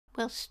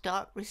Well,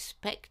 start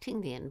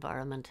respecting the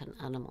environment and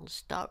animals.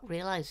 Start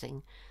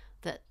realizing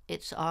that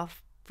it's our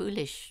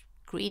foolish,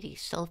 greedy,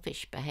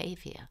 selfish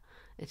behavior.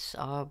 It's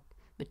our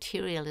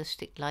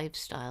materialistic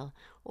lifestyle,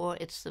 or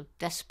it's the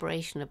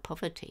desperation of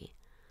poverty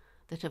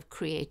that have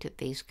created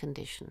these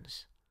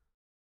conditions.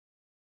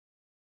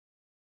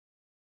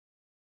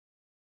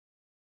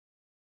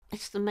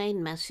 It's the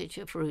main message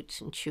of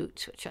Roots and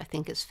Shoots, which I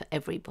think is for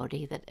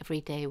everybody, that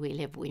every day we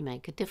live, we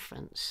make a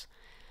difference.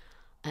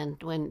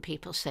 And when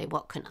people say,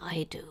 what can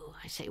I do?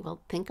 I say,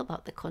 well, think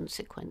about the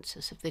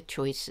consequences of the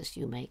choices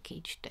you make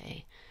each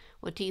day.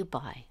 What do you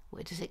buy?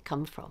 Where does it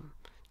come from?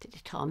 Did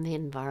it harm the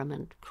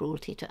environment,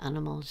 cruelty to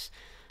animals,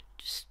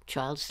 just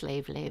child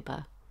slave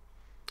labor?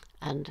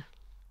 And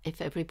if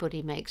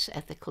everybody makes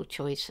ethical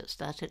choices,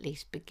 that at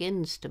least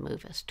begins to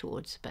move us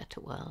towards a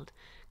better world.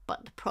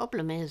 But the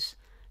problem is,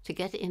 to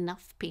get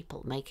enough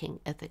people making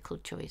ethical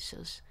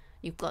choices,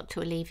 you've got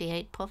to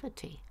alleviate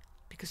poverty.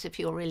 Because if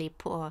you're really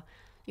poor,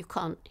 you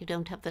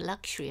don't have the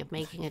luxury of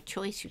making a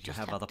choice. You just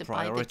have other to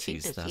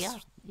priorities. Buy the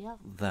cheapest.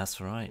 That's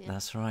right. Yeah.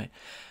 That's right.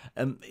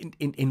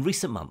 In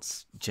recent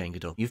months, Jane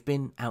Goodall, you've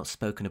been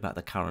outspoken about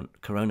the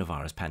current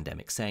coronavirus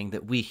pandemic, saying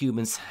that we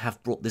humans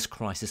have brought this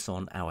crisis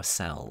on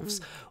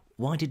ourselves.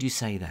 Why did you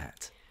say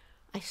that?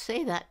 I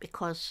say that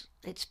because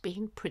it's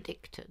been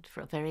predicted for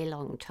a very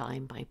long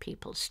time by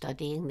people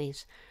studying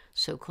these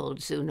so-called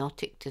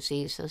zoonotic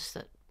diseases,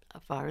 that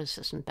are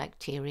viruses and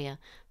bacteria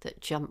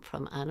that jump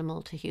from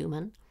animal to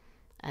human.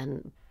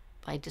 And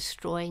by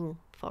destroying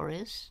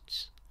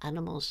forests,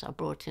 animals are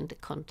brought into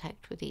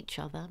contact with each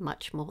other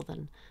much more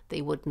than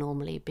they would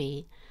normally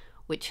be,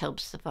 which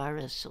helps the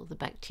virus or the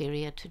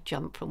bacteria to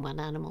jump from one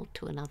animal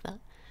to another.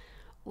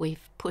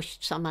 We've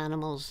pushed some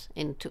animals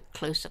into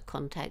closer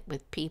contact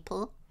with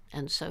people,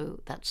 and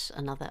so that's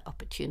another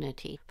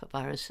opportunity for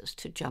viruses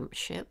to jump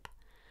ship.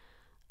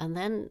 And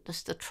then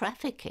there's the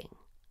trafficking.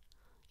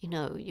 You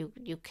know,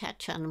 you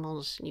catch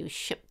animals and you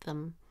ship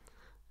them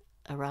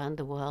around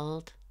the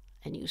world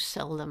and you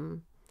sell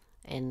them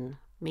in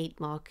meat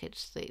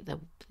markets, the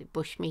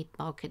bush meat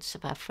markets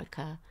of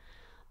Africa,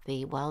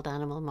 the wild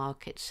animal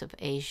markets of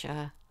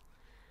Asia.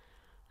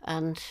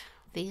 And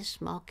these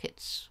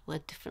markets where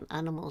different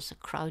animals are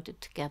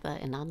crowded together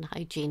in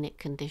unhygienic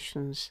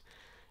conditions,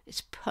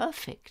 it's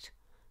perfect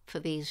for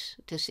these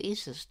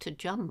diseases to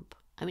jump.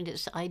 I mean,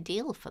 it's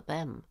ideal for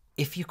them.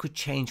 If you could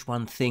change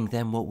one thing,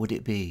 then what would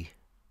it be?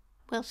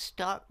 Well,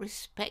 start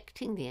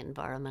respecting the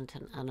environment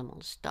and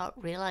animals. Start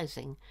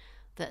realizing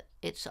that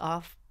it's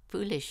our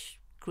foolish,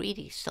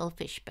 greedy,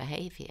 selfish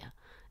behavior.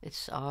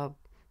 It's our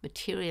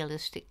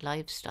materialistic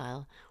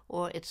lifestyle,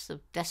 or it's the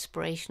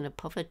desperation of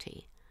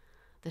poverty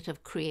that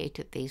have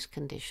created these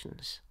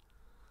conditions.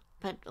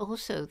 But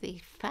also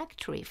the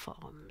factory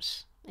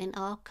farms in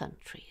our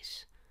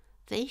countries,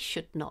 they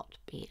should not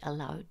be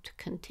allowed to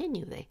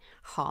continue. They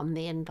harm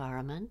the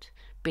environment,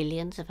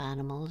 billions of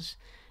animals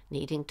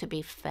needing to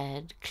be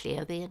fed,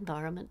 clear the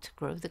environment to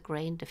grow the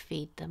grain to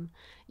feed them,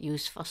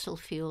 use fossil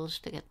fuels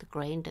to get the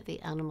grain to the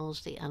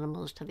animals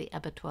to the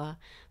abattoir,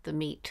 the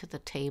meat to the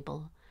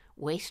table,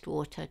 waste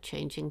water,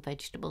 changing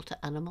vegetable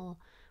to animal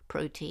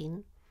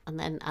protein, and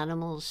then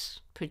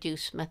animals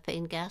produce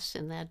methane gas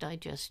in their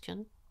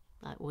digestion,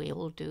 like we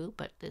all do,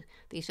 but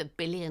these are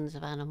billions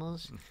of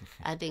animals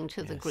adding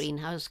to the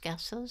greenhouse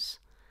gases.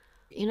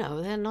 You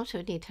know, they're not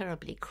only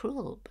terribly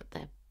cruel, but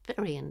they're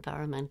very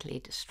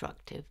environmentally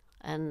destructive.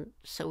 And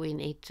so we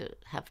need to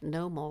have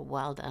no more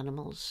wild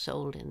animals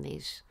sold in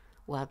these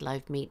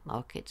wildlife meat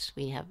markets.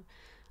 We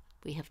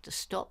have to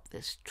stop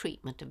this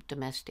treatment of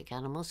domestic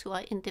animals who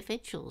are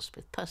individuals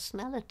with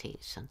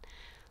personalities. And,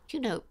 you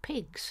know,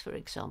 pigs, for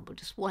example,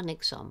 just one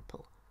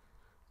example.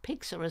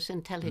 Pigs are as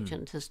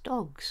intelligent as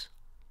dogs.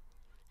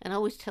 And I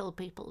always tell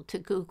people to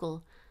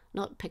Google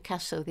not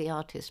Picasso the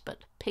artist,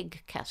 but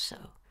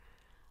Pigcasso.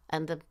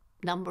 And the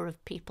number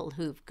of people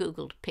who've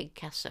Googled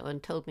Pigcasso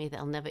and told me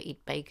they'll never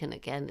eat bacon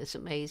again is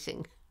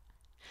amazing.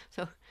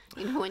 So,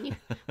 you know,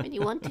 when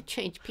you want to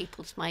change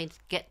people's minds,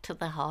 get to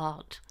the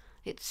heart.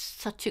 It's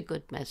such a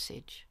good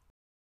message.